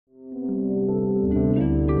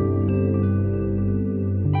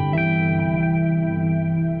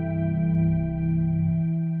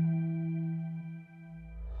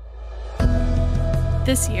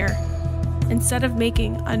this year, instead of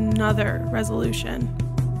making another resolution,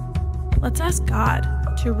 let's ask God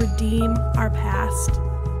to redeem our past,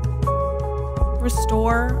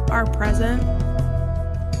 restore our present,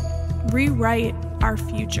 rewrite our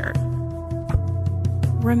future,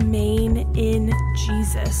 remain in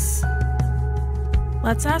Jesus.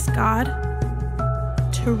 Let's ask God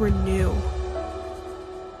to renew.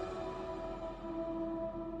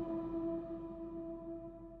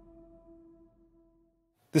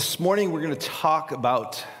 This morning, we're going to talk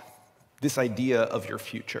about this idea of your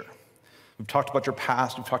future. We've talked about your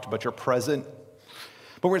past, we've talked about your present,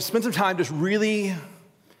 but we're going to spend some time just really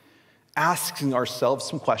asking ourselves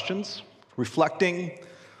some questions, reflecting, in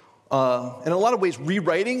a lot of ways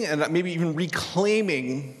rewriting and maybe even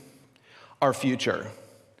reclaiming our future.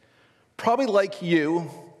 Probably like you,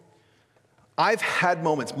 I've had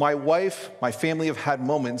moments, my wife, my family have had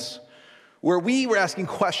moments where we were asking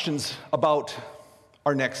questions about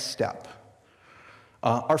our next step,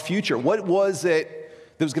 our future. What was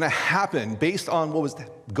it that was going to happen based on what was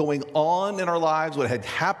going on in our lives, what had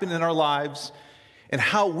happened in our lives, and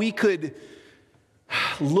how we could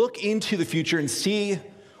look into the future and see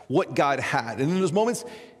what God had. And in those moments,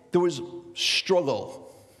 there was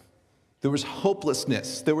struggle. There was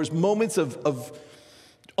hopelessness. There was moments of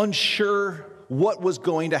unsure what was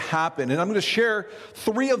going to happen. And I'm going to share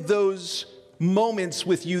 3 of those moments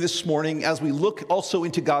with you this morning as we look also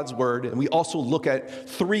into God's word, and we also look at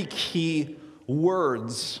 3 key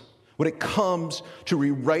words when it comes to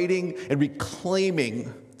rewriting and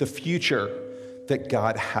reclaiming the future that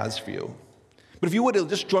God has for you. But if you would,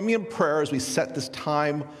 just join me in prayer as we set this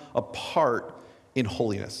time apart in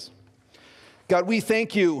holiness. God, we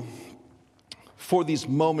thank you for these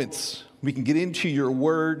moments. We can get into your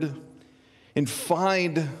word and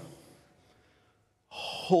find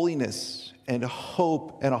holiness and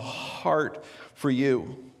hope and a heart for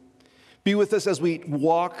you. Be with us as we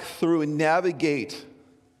walk through and navigate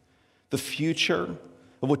the future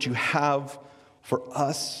of what you have for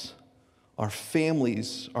us, our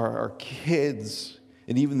families, our kids,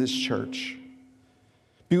 and even this church.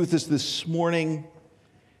 Be with us this morning.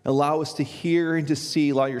 Allow us to hear and to see,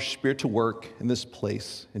 allow your Spirit to work in this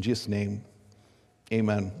place. In Jesus' name,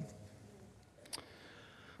 amen.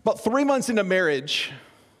 About 3 months into marriage,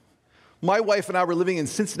 my wife and I were living in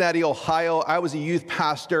Cincinnati, Ohio. I was a youth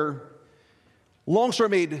pastor. Long story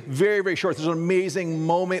made very, very short. There's an amazing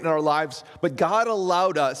moment in our lives, but God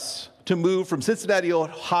allowed us to move from Cincinnati,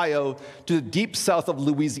 Ohio to the deep south of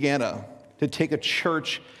Louisiana to take a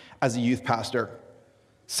church as a youth pastor.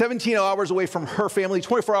 17 hours away from her family,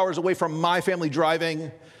 24 hours away from my family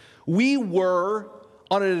driving. We were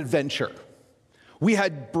on an adventure. We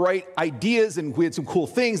had bright ideas and we had some cool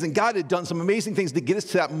things, and God had done some amazing things to get us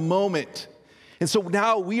to that moment. And so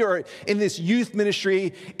now we are in this youth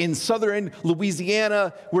ministry in southern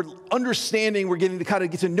Louisiana. We're understanding, we're getting to kind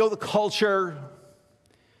of get to know the culture.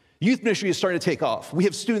 Youth ministry is starting to take off. We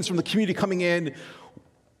have students from the community coming in.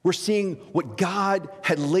 We're seeing what God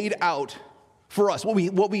had laid out for us, what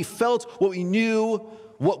we felt, what we knew,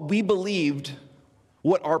 what we believed,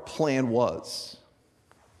 what our plan was.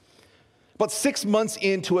 About 6 months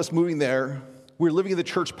into us moving there, we were living in the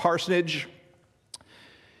church parsonage.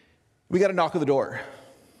 We got a knock on the door.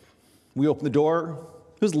 We opened the door.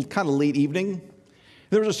 It was kind of late evening.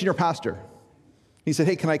 There was a senior pastor. He said,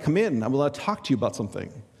 "Hey, can I come in? I'm allowed to talk to you about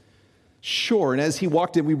something." Sure. And as he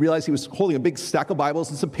walked in, we realized he was holding a big stack of Bibles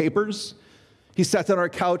and some papers. He sat down on our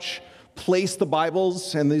couch, placed the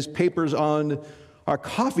Bibles and these papers on our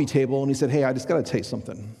coffee table, and he said, "Hey, I just got to tell you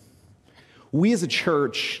something. We as a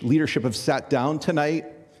church leadership have sat down tonight,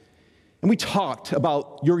 and we talked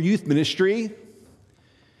about your youth ministry,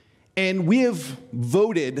 and we have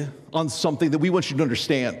voted on something that we want you to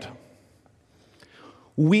understand.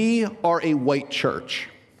 We are a white church.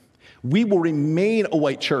 We will remain a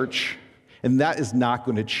white church, and that is not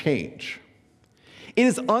going to change. It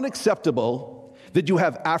is unacceptable that you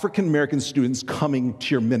have African American students coming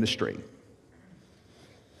to your ministry.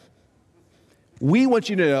 We want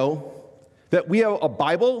you to know that we have a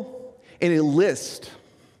Bible and a list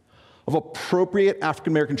of appropriate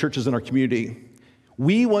African American churches in our community.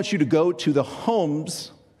 We want you to go to the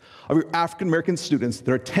homes of your African American students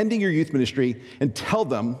that are attending your youth ministry and tell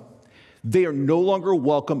them they are no longer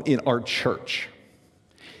welcome in our church.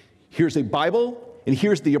 Here's a Bible, and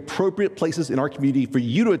here's the appropriate places in our community for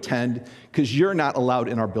you to attend because you're not allowed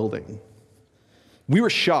in our building." We were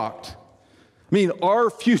shocked. I mean, our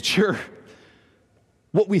future,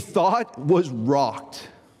 what we thought, was rocked.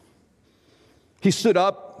 He stood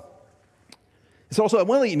up. He said, "Also, I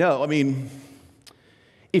want to let you know,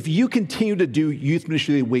 if you continue to do youth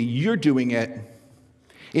ministry the way you're doing it,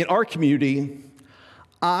 In our community,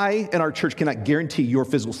 I and our church cannot guarantee your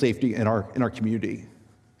physical safety in our community.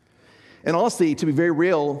 And honestly, to be very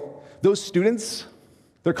real, those students,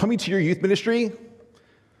 they're coming to your youth ministry,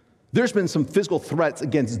 there's been some physical threats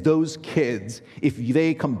against those kids if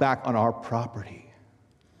they come back on our property.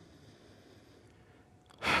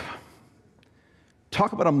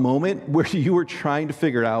 Talk about a moment where you were trying to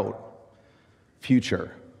figure out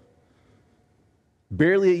future.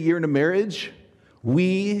 Barely a year into marriage,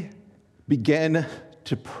 we began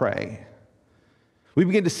to pray. We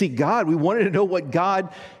began to seek God. We wanted to know what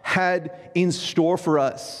God had in store for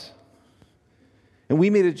us. And we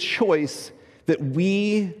made a choice that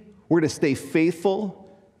we were to stay faithful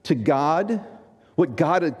to God, what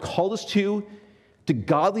God had called us to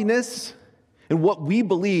godliness, and what we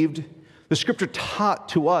believed the Scripture taught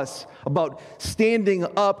to us about standing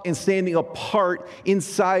up and standing apart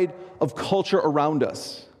inside of culture around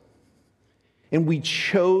us. And we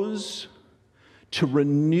chose to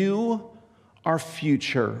renew our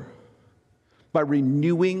future by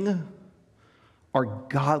renewing our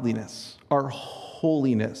godliness, our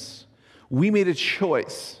holiness. We made a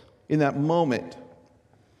choice in that moment.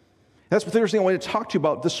 That's the first thing I want to talk to you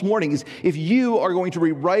about this morning is if you are going to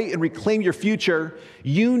rewrite and reclaim your future,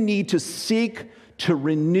 you need to seek to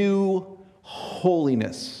renew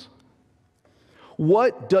holiness.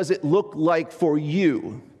 What does it look like for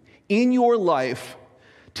you in your life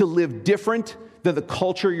to live different than the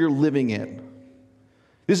culture you're living in?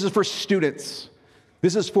 This is for students.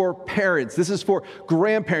 This is for parents. This is for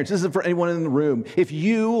grandparents. This is for anyone in the room. If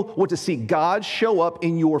you want to see God show up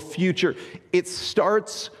in your future, it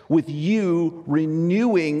starts with you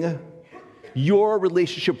renewing your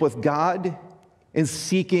relationship with God and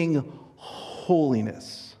seeking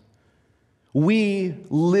holiness. We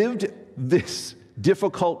lived this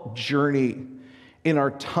difficult journey in our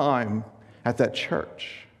time at that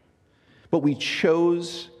church, but we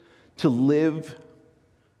chose to live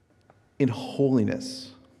in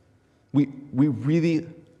holiness. We really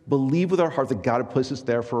believe with our heart that God had placed us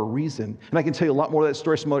there for a reason. And I can tell you a lot more of that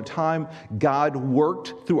story some other time. God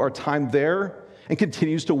worked through our time there and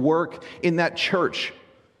continues to work in that church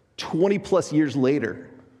 20 plus years later.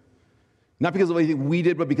 Not because of anything we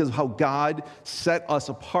did, but because of how God set us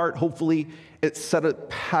apart. Hopefully, it set a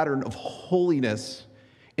pattern of holiness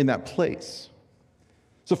in that place.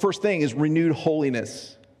 So first thing is renewed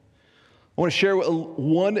holiness. I want to share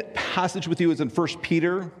one passage with you. It's in 1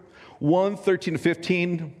 Peter 1, 13 to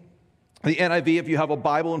 15. The NIV, if you have a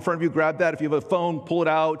Bible in front of you, grab that. If you have a phone, pull it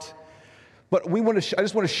out. But I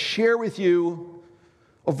just want to share with you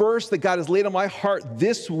a verse that God has laid on my heart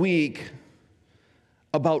this week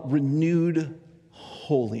about renewed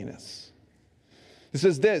holiness. It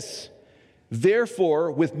says this,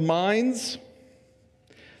 therefore, with minds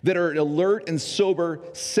that are alert and sober,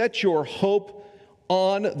 set your hope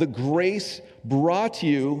on the grace brought to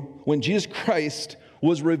you when Jesus Christ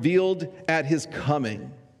was revealed at his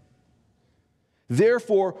coming.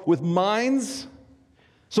 Therefore, with minds,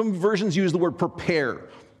 some versions use the word prepare.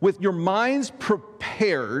 With your minds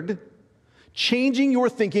prepared, changing your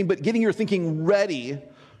thinking, but getting your thinking ready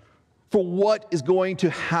for what is going to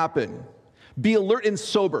happen. Be alert and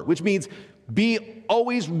sober, which means be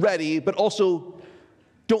always ready, but also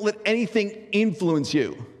don't let anything influence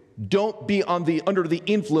you. Don't be under the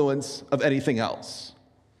influence of anything else.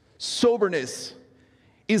 Soberness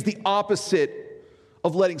is the opposite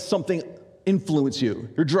of letting something influence you.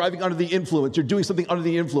 You're driving under the influence. You're doing something under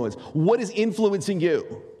the influence. What is influencing you?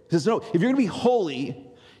 He says, no, if you're going to be holy,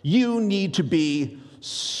 you need to be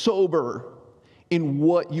sober in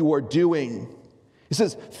what you are doing. He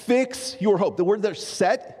says, fix your hope. The word there,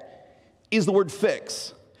 set, is the word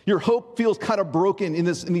fix. Your hope feels kind of broken in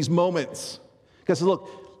these moments. God says, look,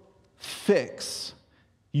 fix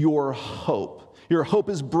your hope. Your hope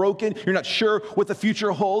is broken. You're not sure what the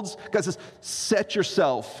future holds. God says, set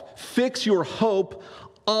yourself. Fix your hope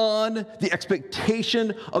on the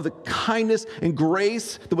expectation of the kindness and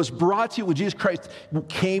grace that was brought to you when Jesus Christ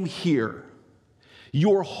came here.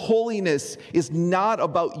 Your holiness is not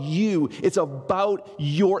about you. It's about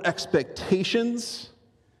your expectations,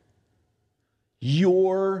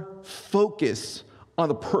 your focus on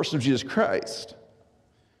the person of Jesus Christ.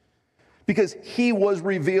 Because he was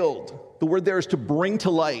revealed. The word there is to bring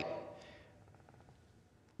to light.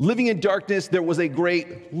 Living in darkness, there was a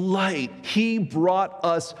great light. He brought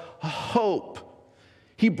us hope.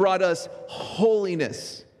 He brought us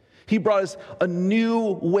holiness. He brought us a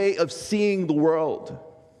new way of seeing the world.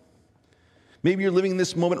 Maybe you're living in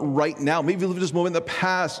this moment right now. Maybe you lived this moment in the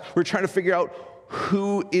past. We're trying to figure out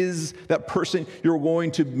who is that person you're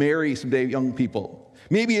going to marry someday, young people.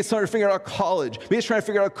 Maybe it's trying to figure out college. Maybe it's trying to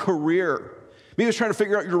figure out a career. Maybe it's trying to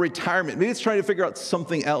figure out your retirement. Maybe it's trying to figure out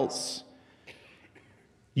something else.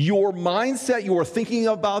 Your mindset, your thinking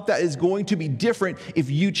about that is going to be different if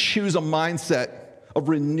you choose a mindset of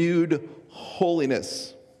renewed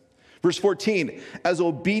holiness. Verse 14, as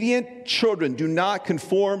obedient children, do not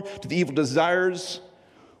conform to the evil desires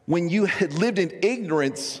when you had lived in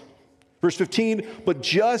ignorance. Verse 15, but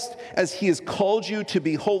just as he has called you to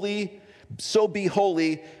be holy, so be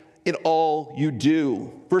holy in all you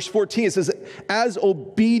do. Verse 14, it says, as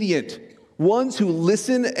obedient, ones who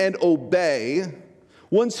listen and obey,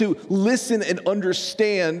 ones who listen and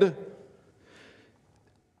understand,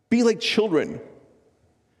 be like children.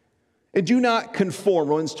 And do not conform.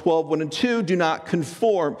 Romans 12, 1 and 2, do not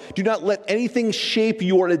conform. Do not let anything shape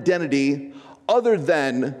your identity other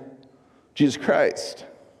than Jesus Christ.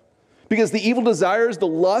 Because the evil desires, the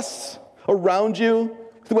lusts around you,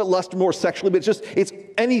 think about lust more sexually, but it's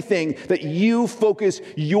anything that you focus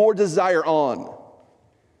your desire on.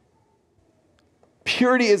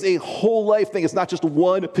 Purity is a whole life thing. It's not just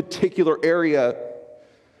one particular area.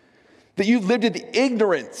 That you've lived in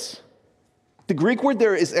ignorance. The Greek word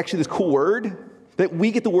there is actually this cool word that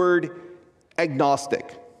we get the word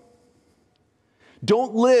agnostic.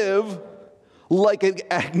 Don't live like an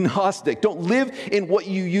agnostic. Don't live in the way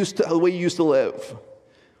you used to live.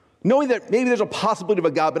 Knowing that maybe there's a possibility of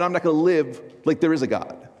a God, but I'm not going to live like there is a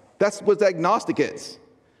God. That's what agnostic is.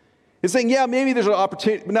 It's saying, yeah, maybe there's an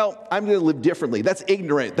opportunity, but no, I'm going to live differently. That's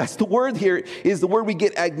ignorant. That's the word here, is the word we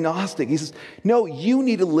get, agnostic. He says, no, you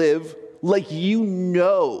need to live like you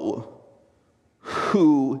know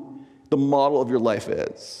who the model of your life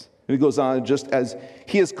is. And he goes on, just as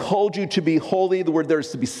he has called you to be holy, the word there is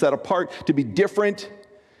to be set apart, to be different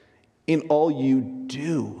in all you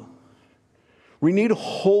do. Renewed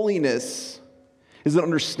holiness is an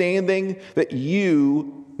understanding that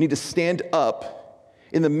you need to stand up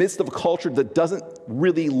in the midst of a culture that doesn't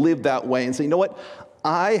really live that way and say, you know what?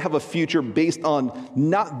 I have a future based on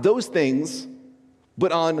not those things,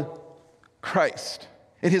 but on Christ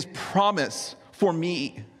and his promise for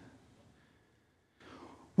me.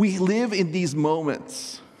 We live in these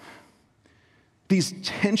moments, these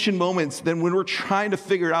tension moments, then when we're trying to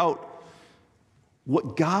figure out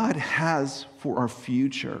what God has for our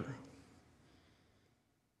future.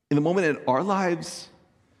 In the moment in our lives,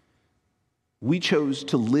 we chose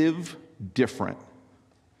to live different.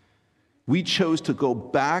 We chose to go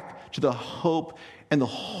back to the hope and the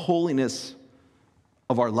holiness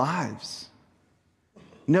of our lives.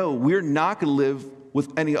 No, we're not going to live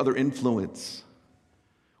with any other influence.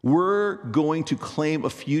 We're going to claim a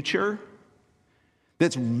future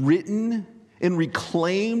that's written and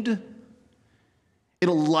reclaimed in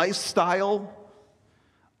a lifestyle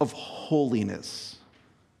of holiness.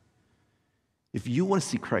 If you want to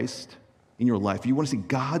see Christ in your life, if you want to see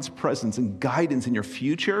God's presence and guidance in your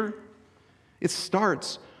future, it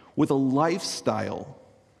starts with a lifestyle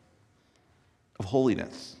of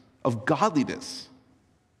holiness, of godliness.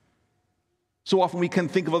 So often we can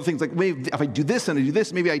think of other things like, maybe if I do this and I do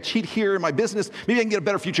this, maybe I cheat here in my business, maybe I can get a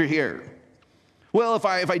better future here. Well, if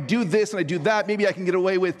I do this and I do that, maybe I can get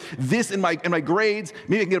away with this in my grades.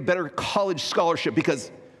 Maybe I can get a better college scholarship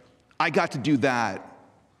because I got to do that.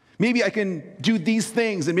 Maybe I can do these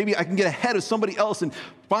things and maybe I can get ahead of somebody else and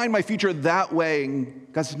find my future that way. And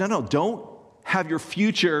God says, no, don't have your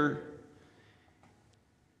future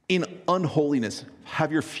in unholiness.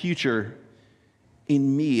 Have your future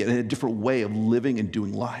in me and in a different way of living and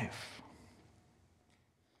doing life.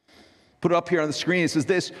 Put it up here on the screen. It says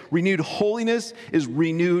this: renewed holiness is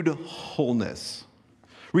renewed wholeness.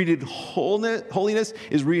 Renewed holiness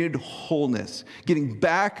is renewed wholeness. Getting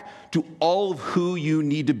back to all of who you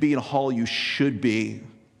need to be and all you should be.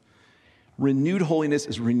 Renewed holiness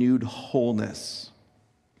is renewed wholeness.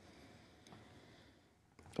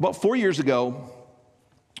 About 4 years ago,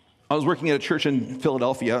 I was working at a church in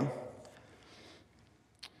Philadelphia,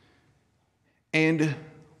 and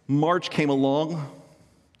March came along,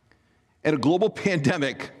 and a global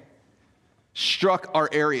pandemic struck our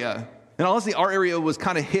area. And honestly, our area was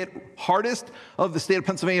kind of hit hardest of the state of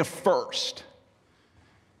Pennsylvania first.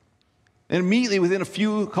 And immediately, within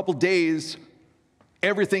a couple days,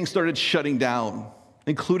 everything started shutting down,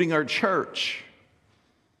 including our church.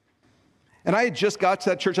 And I had just got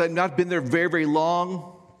to that church. I had not been there very, very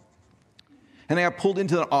long. And I got pulled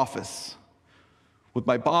into the office with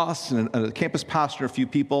my boss and a campus pastor and a few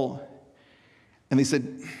people. And they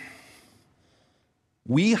said,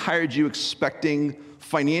 we hired you expecting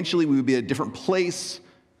financially we would be at a different place.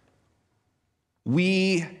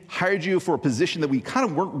 We hired you for a position that we kind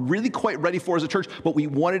of weren't really quite ready for as a church, but we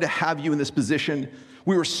wanted to have you in this position.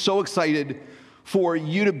 We were so excited for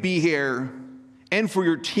you to be here and for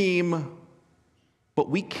your team, but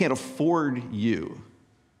we can't afford you.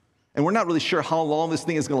 And we're not really sure how long this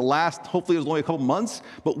thing is going to last. Hopefully it's only a couple months,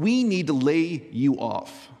 but we need to lay you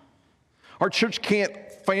off. Our church can't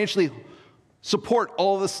financially support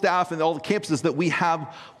all the staff and all the campuses that we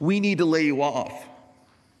have. We need to lay you off.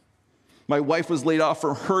 My wife was laid off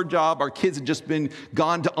from her job. Our kids had just been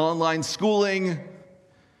gone to online schooling.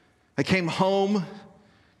 I came home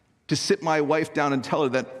to sit my wife down and tell her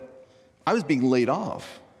that I was being laid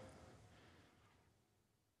off.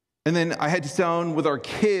 And then I had to sit down with our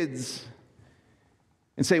kids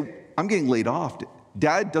and say, I'm getting laid off.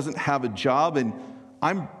 Dad doesn't have a job, and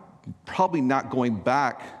I'm probably not going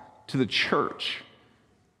back to the church.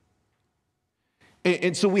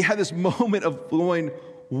 And so we had this moment of going,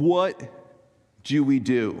 what do we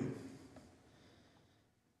do?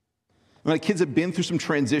 My kids have been through some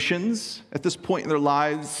transitions at this point in their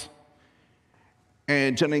lives.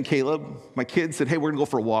 And Jenna and Caleb, my kids, said, hey, we're going to go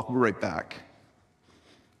for a walk. We'll be right back.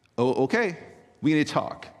 Oh, okay. We need to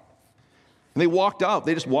talk. And they walked off.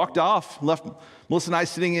 They just walked off, left Melissa and I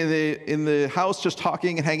sitting in the house just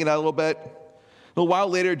talking and hanging out a little bit. A little while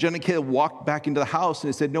later, Jenna and Caleb walked back into the house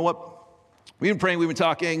and they said, you know what? We've been praying, we've been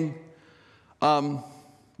talking.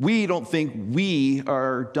 We don't think we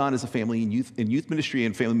are done as a family in youth ministry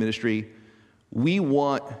and family ministry. We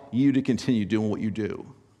want you to continue doing what you do.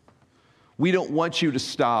 We don't want you to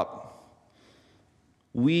stop.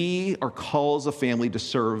 We are called as a family to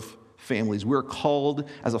serve families. We're called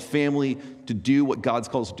as a family to do what God's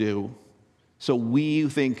called us to do. So we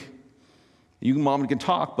think, you and mom can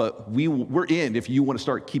talk, but we're in. If you want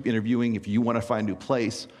to keep interviewing, if you want to find a new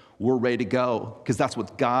place, we're ready to go, because that's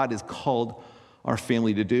what God has called our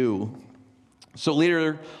family to do. So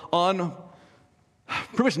later on,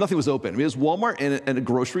 pretty much nothing was open. I mean, it was Walmart and a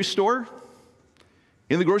grocery store.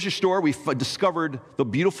 In the grocery store, we discovered the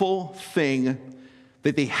beautiful thing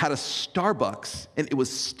that they had a Starbucks and it was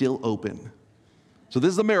still open. So this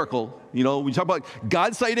is a miracle. You know, we talk about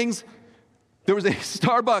God sightings. There was a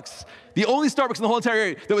Starbucks, the only Starbucks in the whole entire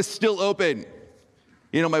area that was still open.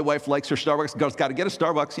 You know, my wife likes her Starbucks, got to get a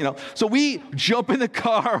Starbucks, you know. So we jump in the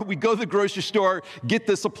car, we go to the grocery store, get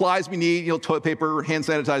the supplies we need, you know, toilet paper, hand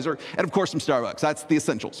sanitizer, and of course some Starbucks. That's the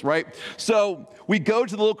essentials, right? So we go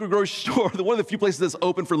to the local grocery store, one of the few places that's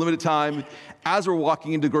open for a limited time. As we're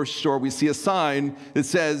walking into the grocery store, we see a sign that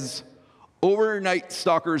says, overnight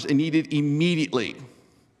stockers and needed immediately.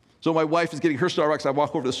 So my wife is getting her Starbucks. I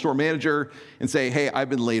walk over to the store manager and say, hey, I've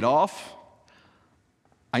been laid off.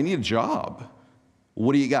 I need a job.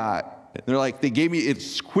 What do you got? And they're like, they gave me a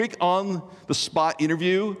quick on the spot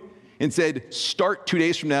interview and said, start 2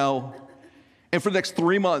 days from now. And for the next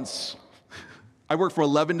 3 months, I work from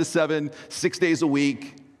 11 to 7, 6 days a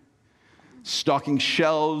week, stocking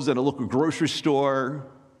shelves at a local grocery store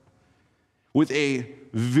with a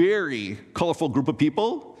very colorful group of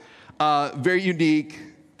people, very unique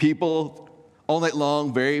people, all night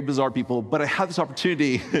long, very bizarre people. But I had this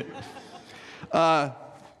opportunity.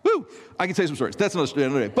 I can tell you some stories. That's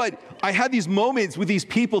another day. But I had these moments with these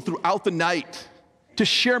people throughout the night to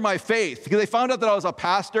share my faith, because they found out that I was a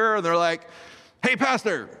pastor, and they're like, hey,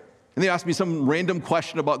 pastor. And they asked me some random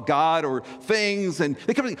question about God or things, and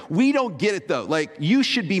they kept saying, we don't get it, though. Like, you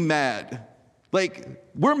should be mad. Like,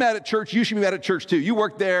 we're mad at church. You should be mad at church, too. You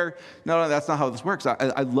work there. No, that's not how this works.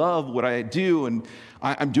 I love what I do, and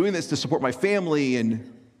I'm doing this to support my family.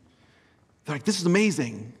 And they're like, this is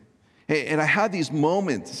amazing. And I had these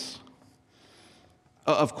moments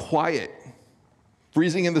of quiet,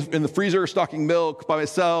 freezing in the freezer, stocking milk by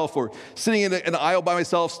myself, or sitting in an aisle by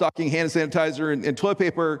myself, stocking hand sanitizer and toilet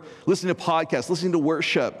paper, listening to podcasts, listening to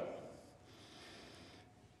worship.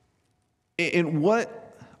 And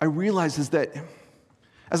what I realized is that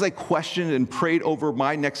as I questioned and prayed over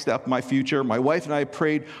my next step, my future, my wife and I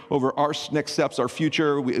prayed over our next steps, our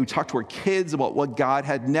future. We talked to our kids about what God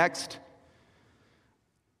had next.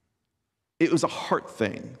 It was a heart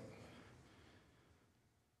thing.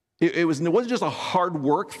 It wasn't just a hard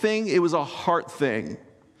work thing, it was a heart thing.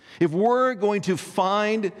 If we're going to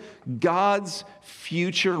find God's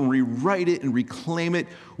future and rewrite it and reclaim it,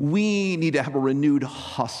 we need to have a renewed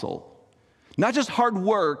hustle. Not just hard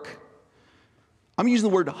work. I'm using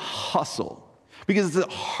the word hustle because it's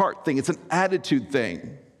a heart thing, it's an attitude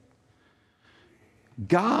thing.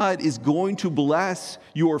 God is going to bless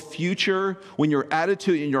your future when your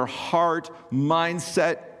attitude and your heart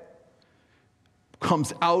mindset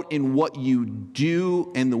comes out in what you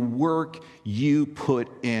do and the work you put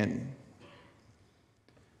in.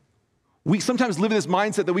 We sometimes live in this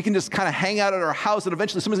mindset that we can just kind of hang out at our house and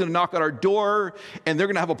eventually someone's going to knock on our door and they're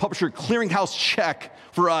going to have a publisher clearinghouse check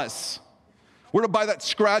for us. We're going to buy that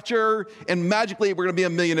scratcher and magically we're going to be a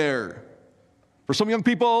millionaire. For some young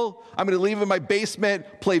people, I'm going to live in my basement,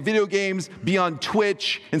 play video games, be on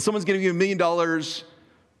Twitch, and someone's going to give me $1 million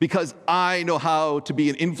because I know how to be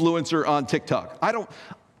an influencer on TikTok.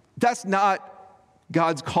 That's not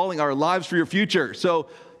God's calling our lives for your future. So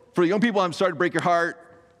for young people, I'm sorry to break your heart.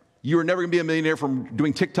 You are never going to be a millionaire from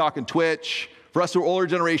doing TikTok and Twitch. For us who are older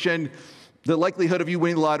generation, the likelihood of you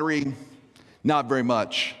winning the lottery, not very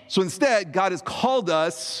much. So instead, God has called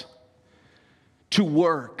us to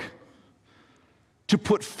work, to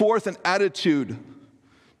put forth an attitude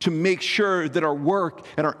to make sure that our work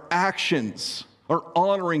and our actions are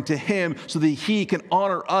honoring to Him so that He can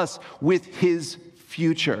honor us with His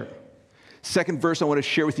future. Second verse I want to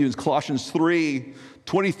share with you is Colossians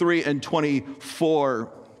 3:23 and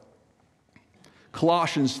 24.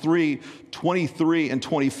 Colossians 3:23 and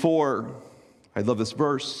 24. I love this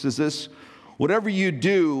verse. It says this, whatever you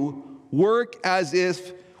do, work as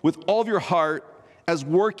if with all of your heart, as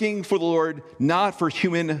working for the Lord, not for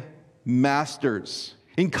human masters.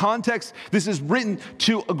 In context, this is written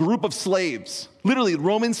to a group of slaves, literally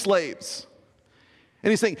Roman slaves.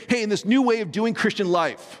 And he's saying, hey, in this new way of doing Christian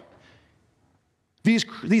life, these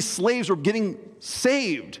slaves are getting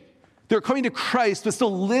saved. They're coming to Christ, but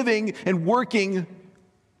still living and working,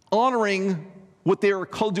 honoring what they were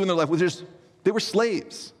called to do in their life. They were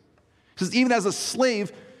slaves. He says, even as a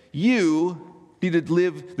slave, you need to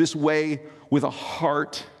live this way with a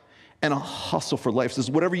heart and a hustle for life. He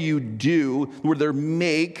says, whatever you do, whatever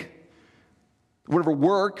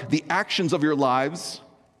work, the actions of your lives,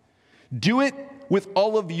 do it with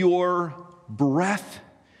all of your breath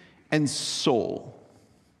and soul.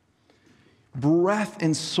 Breath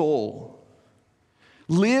and soul.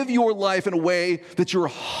 Live your life in a way that your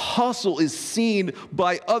hustle is seen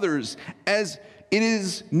by others, as it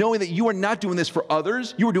is knowing that you are not doing this for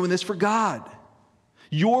others, you are doing this for God.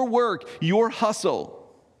 Your work, your hustle.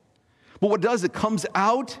 But what it does, it comes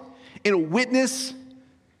out in a witness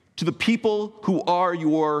to the people who are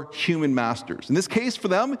your human masters. In this case, for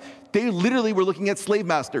them, they literally were looking at slave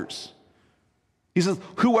masters. He says,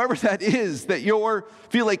 whoever that is, that you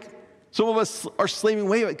feel like some of us are slaving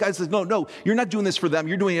away. God says, no, you're not doing this for them.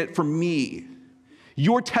 You're doing it for me.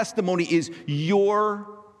 Your testimony is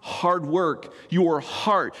your hard work, your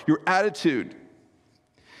heart, your attitude.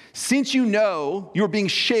 Since you know you're being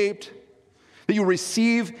shaped, that you'll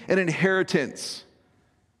receive an inheritance.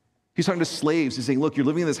 He's talking to slaves. He's saying, look, you're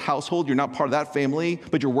living in this household. You're not part of that family,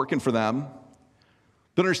 but you're working for them.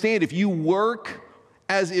 But understand, if you work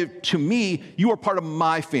as if to me, you are part of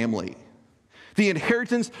my family. The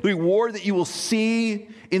inheritance, the reward that you will see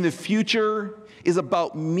in the future is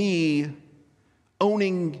about me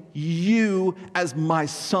owning you as my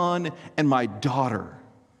son and my daughter.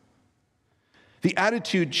 The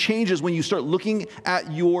attitude changes when you start looking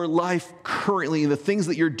at your life currently and the things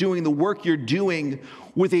that you're doing, the work you're doing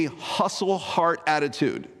with a hustle heart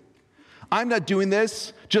attitude. I'm not doing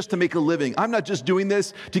this just to make a living. I'm not just doing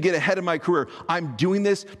this to get ahead in my career. I'm doing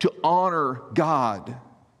this to honor God.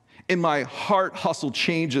 And my heart hustle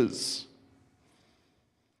changes.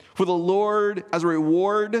 For the Lord, as a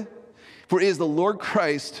reward, for it is the Lord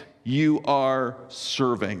Christ you are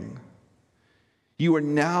serving. You are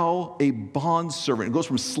now a bondservant. It goes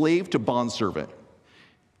from slave to bondservant.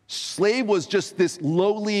 Slave was just this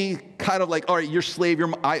lowly kind of like, all right, you're slave,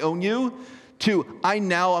 I own you, to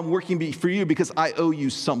I'm working for you because I owe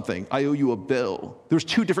you something. I owe you a bill. There's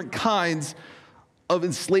two different kinds of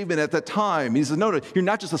enslavement at that time. He says, no, you're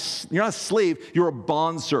not a slave, you're a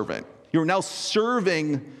bondservant. You're now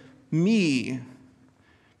serving me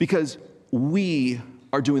because we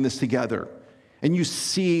are doing this together. And you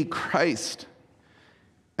see Christ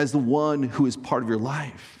as the one who is part of your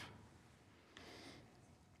life.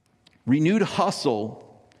 Renewed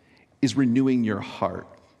hustle is renewing your heart.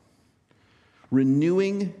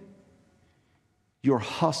 Renewing your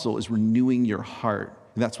hustle is renewing your heart.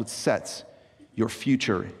 And that's what sets your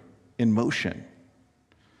future in motion.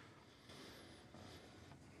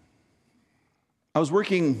 I was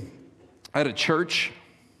working at a church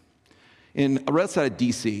right outside of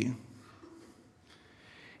DC.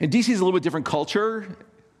 And DC is a little bit different culture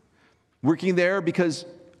working there because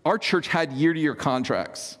our church had year-to-year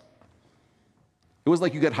contracts. It was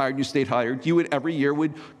like you got hired and you stayed hired. You would every year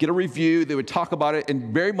would get a review. They would talk about it.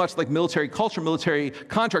 And very much like military culture, military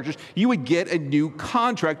contractors, you would get a new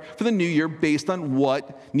contract for the new year based on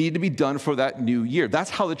what needed to be done for that new year.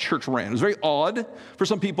 That's how the church ran. It was very odd for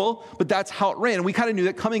some people, but that's how it ran. And we kind of knew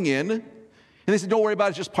that coming in. And And they said, don't worry about it,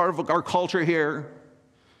 it's just part of our culture here.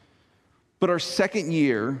 But our second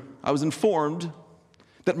year, I was informed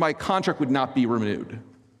that my contract would not be renewed,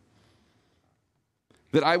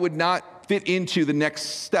 that I would not fit into the next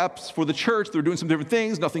steps for the church. They were doing some different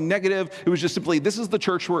things, nothing negative. It was just simply, this is the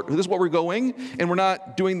church, this is what we're going, and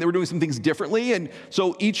they were doing some things differently. And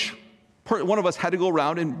so each one of us had to go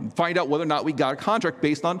around and find out whether or not we got a contract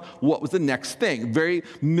based on what was the next thing. Very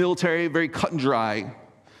military, very cut and dry.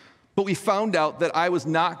 But we found out that I was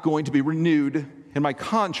not going to be renewed in my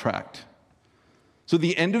contract. So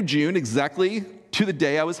the end of June, exactly to the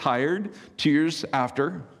day I was hired, 2 years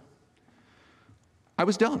after, I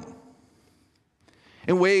was done.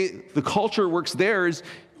 And the way the culture works there is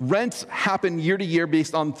rents happen year to year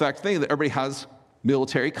based on the fact that everybody has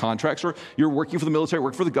military contracts, or you're working for the military,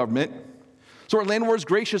 working for the government. So our landlord is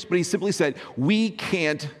gracious, but he simply said, we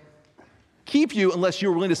can't keep you unless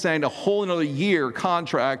you're willing to sign a whole another year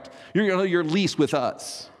contract, your lease with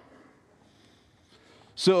us.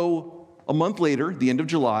 So a month later, the end of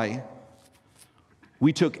July,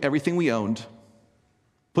 we took everything we owned,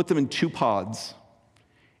 put them in 2 pods,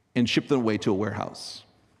 and shipped them away to a warehouse.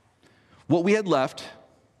 What we had left,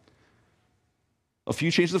 a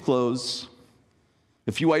few changes of clothes,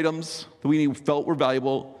 a few items that we felt were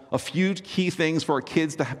valuable, a few key things for our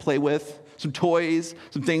kids to play with, some toys,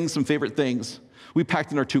 some favorite things, we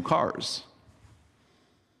packed in our 2 cars.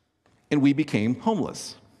 And we became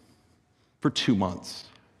homeless for 2 months.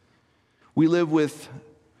 We lived with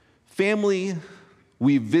family,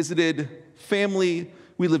 we visited family,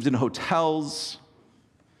 we lived in hotels.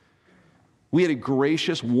 We had a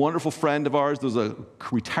gracious, wonderful friend of ours. There was a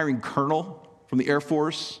retiring colonel from the Air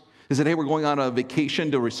Force. He said, hey, we're going on a vacation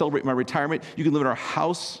to celebrate my retirement. You can live in our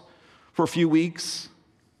house for a few weeks.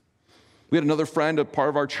 We had another friend, a part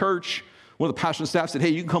of our church. One of the pastor staff said, hey,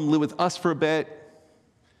 you can come live with us for a bit.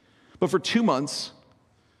 But for 2 months,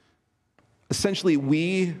 essentially,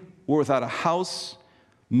 we were without a house.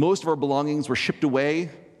 Most of our belongings were shipped away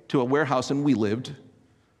to a warehouse, and we lived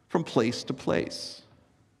from place to place.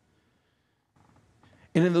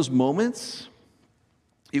 And in those moments,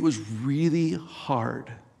 it was really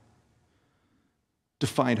hard to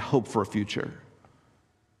find hope for a future.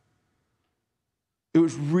 It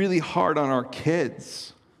was really hard on our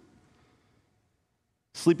kids.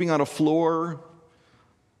 Sleeping on a floor,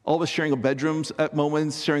 all of us sharing a bedrooms at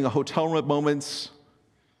moments, sharing a hotel room at moments,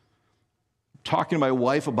 talking to my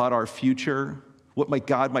wife about our future, what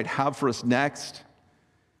God might have for us next.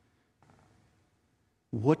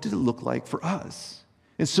 What did it look like for us?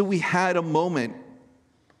 And so we had a moment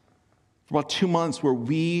for about 2 months where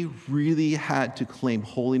we really had to claim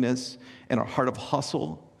holiness and our heart of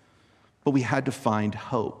hustle, but we had to find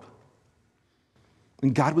hope.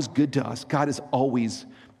 And God was good to us. God has always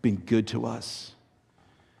been good to us.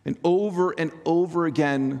 And over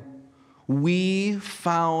again, we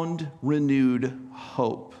found renewed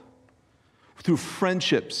hope through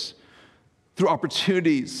friendships, through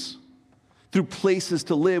opportunities, through places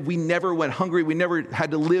to live. We never went hungry. We never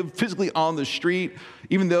had to live physically on the street,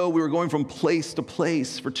 even though we were going from place to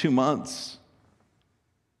place for 2 months.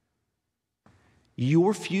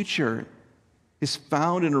 Your future is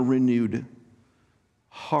found in a renewed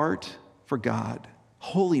heart for God,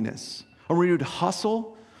 holiness, a renewed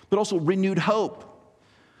hustle, but also renewed hope.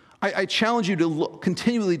 I challenge you to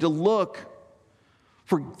continually to look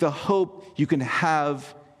for the hope you can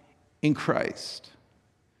have in Christ.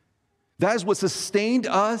 That is what sustained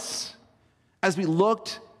us as we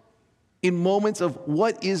looked in moments of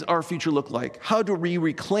what is our future look like? How do we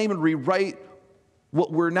reclaim and rewrite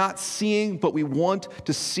what we're not seeing, but we want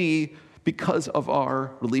to see because of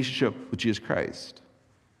our relationship with Jesus Christ?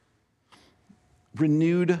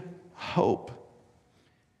 Renewed hope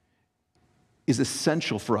is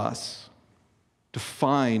essential for us to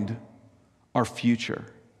find our future.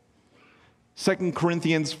 2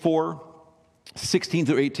 Corinthians 4, 16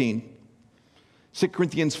 through 18. 2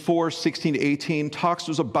 Corinthians 4, 16 to 18 talks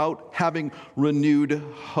to us about having renewed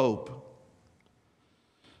hope.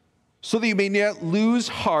 So that you may not lose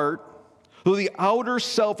heart, though the outer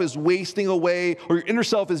self is wasting away, or your inner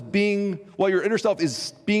self is being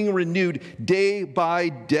renewed day by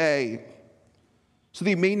day. So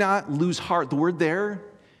that you may not lose heart. The word there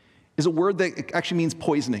is a word that actually means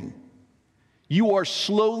poisoning. You are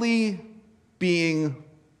slowly being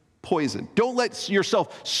poisoned. Don't let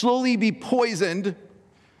yourself slowly be poisoned,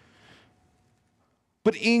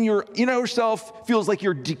 but in your inner self feels like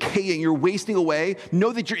you're decaying, you're wasting away.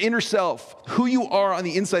 Know that your inner self, who you are on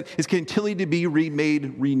the inside, is continuing to be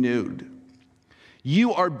remade, renewed.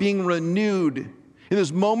 You are being renewed in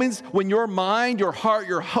those moments when your mind, your heart,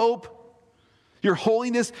 your hope, Your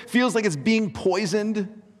holiness feels like it's being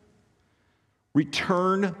poisoned.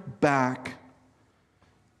 Return back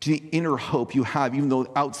to the inner hope you have, even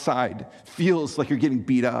though outside feels like you're getting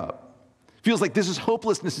beat up. Feels like this is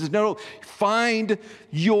hopelessness. No, find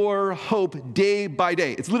your hope day by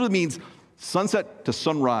day. It literally means sunset to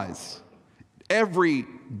sunrise. Every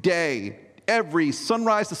day, every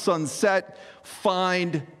sunrise to sunset,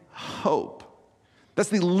 find hope. That's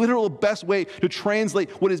the literal best way to translate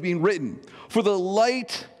what is being written. For the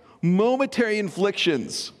light, momentary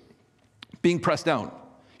inflictions being pressed down.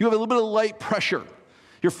 You have a little bit of light pressure.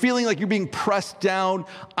 You're feeling like you're being pressed down.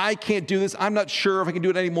 I can't do this. I'm not sure if I can do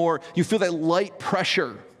it anymore. You feel that light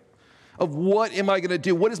pressure of what am I going to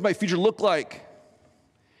do? What does my future look like?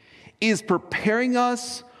 Is preparing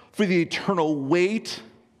us for the eternal weight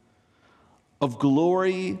of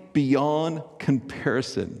glory beyond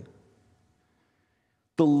comparison.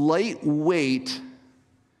 The light weight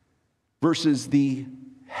versus the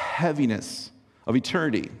heaviness of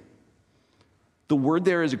eternity. The word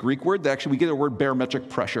there is a Greek word that actually we get the word barometric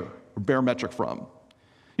pressure, or barometric from.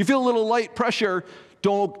 You feel a little light pressure,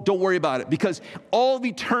 don't worry about it, because all of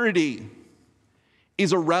eternity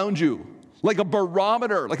is around you, like a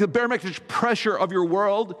barometer, like the barometric pressure of your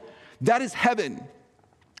world. That is heaven.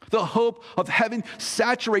 The hope of heaven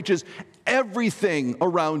saturates everything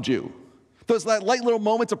around you. Those light little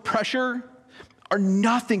moments of pressure are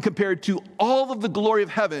nothing compared to all of the glory of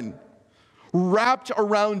heaven wrapped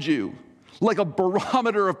around you, like a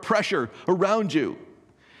barometer of pressure around you.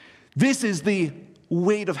 This is the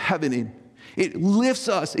weight of heaven. It lifts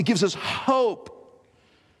us. It gives us hope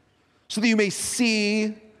so that you may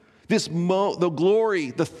see this the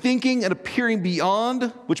glory, the thinking and appearing beyond,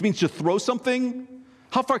 which means to throw something.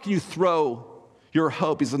 How far can you throw your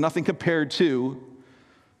hope? It's nothing compared to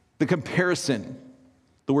the comparison.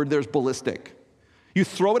 The word there is ballistic. You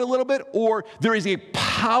throw it a little bit, or there is a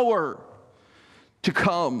power to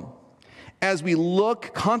come as we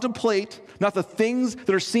look, contemplate, not the things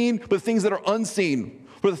that are seen, but the things that are unseen.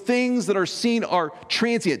 For the things that are seen are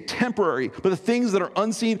transient, temporary, but the things that are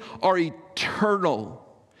unseen are eternal.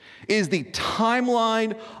 It is the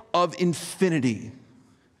timeline of infinity.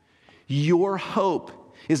 Your hope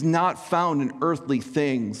is not found in earthly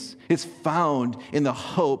things. It's found in the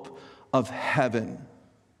hope of heaven.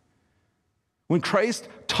 When Christ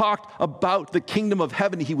talked about the kingdom of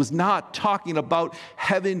heaven, he was not talking about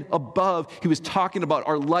heaven above. He was talking about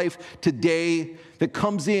our life today that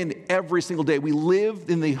comes in every single day. We live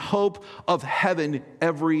in the hope of heaven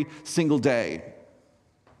every single day.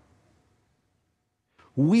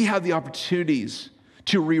 We have the opportunities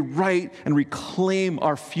to rewrite and reclaim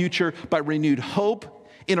our future by renewed hope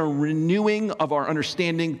in a renewing of our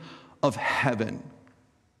understanding of heaven.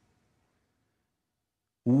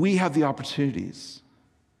 We have the opportunities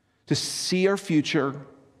to see our future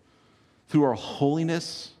through our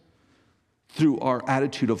holiness, through our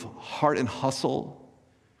attitude of heart and hustle,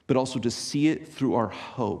 but also to see it through our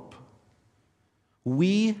hope.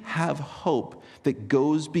 We have hope that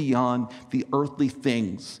goes beyond the earthly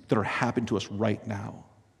things that are happening to us right now.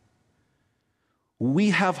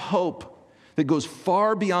 We have hope that goes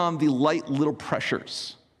far beyond the light little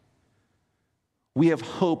pressures. We have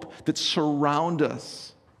hope that surrounds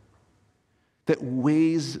us, that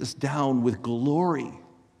weighs us down with glory,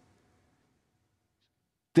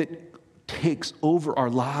 that takes over our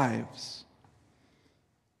lives.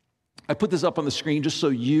 I put this up on the screen just so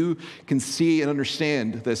you can see and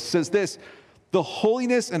understand this. It says this: the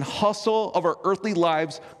holiness and hustle of our earthly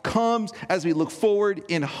lives comes as we look forward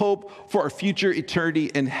in hope for our future eternity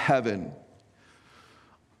in heaven.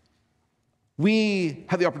 We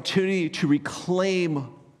have the opportunity to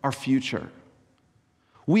reclaim our future.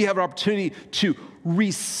 We have an opportunity to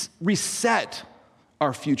reset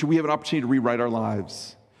our future. We have an opportunity to rewrite our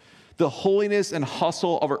lives. The holiness and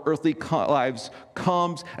hustle of our earthly lives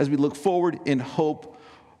comes as we look forward in hope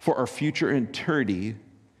for our future eternity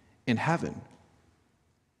in heaven.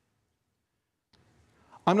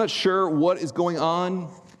 I'm not sure what is going on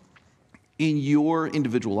in your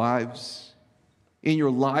individual lives, in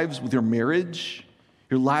your lives with your marriage,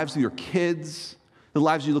 your lives with your kids, the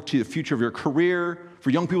lives you look to the future of your career. For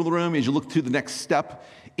young people in the room, as you look to the next step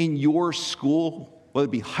in your school, whether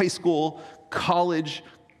it be high school, college,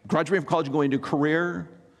 graduating from college and going into a career,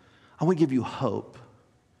 I want to give you hope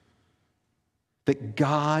that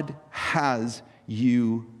God has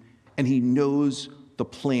you and he knows the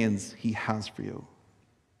plans he has for you.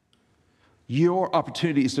 Your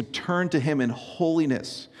opportunity is to turn to him in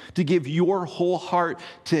holiness, to give your whole heart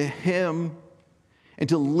to him, and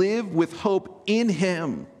to live with hope in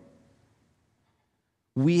him.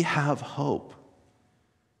 We have hope.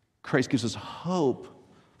 Christ gives us hope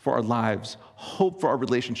for our lives, hope for our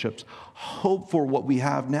relationships, hope for what we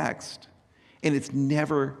have next. And it's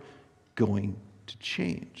never going to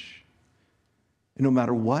change. And no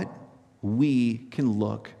matter what, we can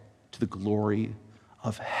look to the glory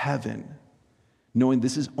of heaven, knowing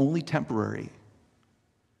this is only temporary,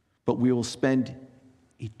 but we will spend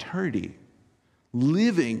eternity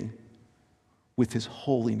living with his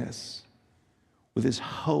holiness, with his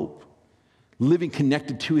hope, living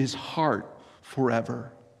connected to his heart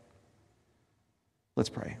forever. Let's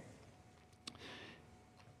pray.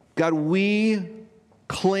 God, we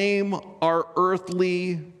claim our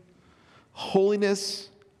earthly holiness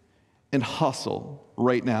and hustle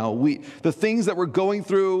right now. The things that we're going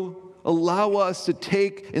through allow us to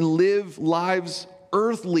take and live lives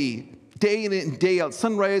earthly, day in and day out,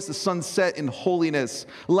 sunrise to sunset in holiness.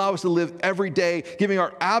 Allow us to live every day, giving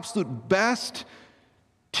our absolute best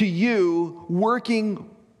to you, working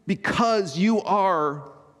because you are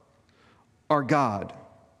our God.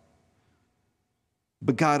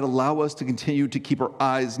 But God, allow us to continue to keep our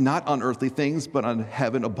eyes not on earthly things, but on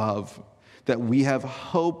heaven above, that we have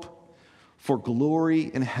hope for glory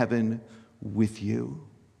in heaven with you.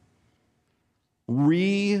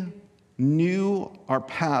 Renew our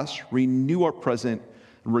past, renew our present,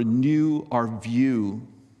 renew our view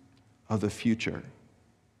of the future.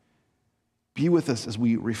 Be with us as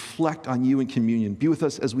we reflect on you in communion. Be with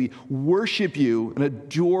us as we worship you and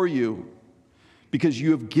adore you, because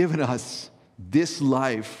you have given us this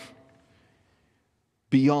life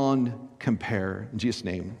beyond compare. In Jesus'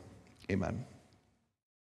 name, amen.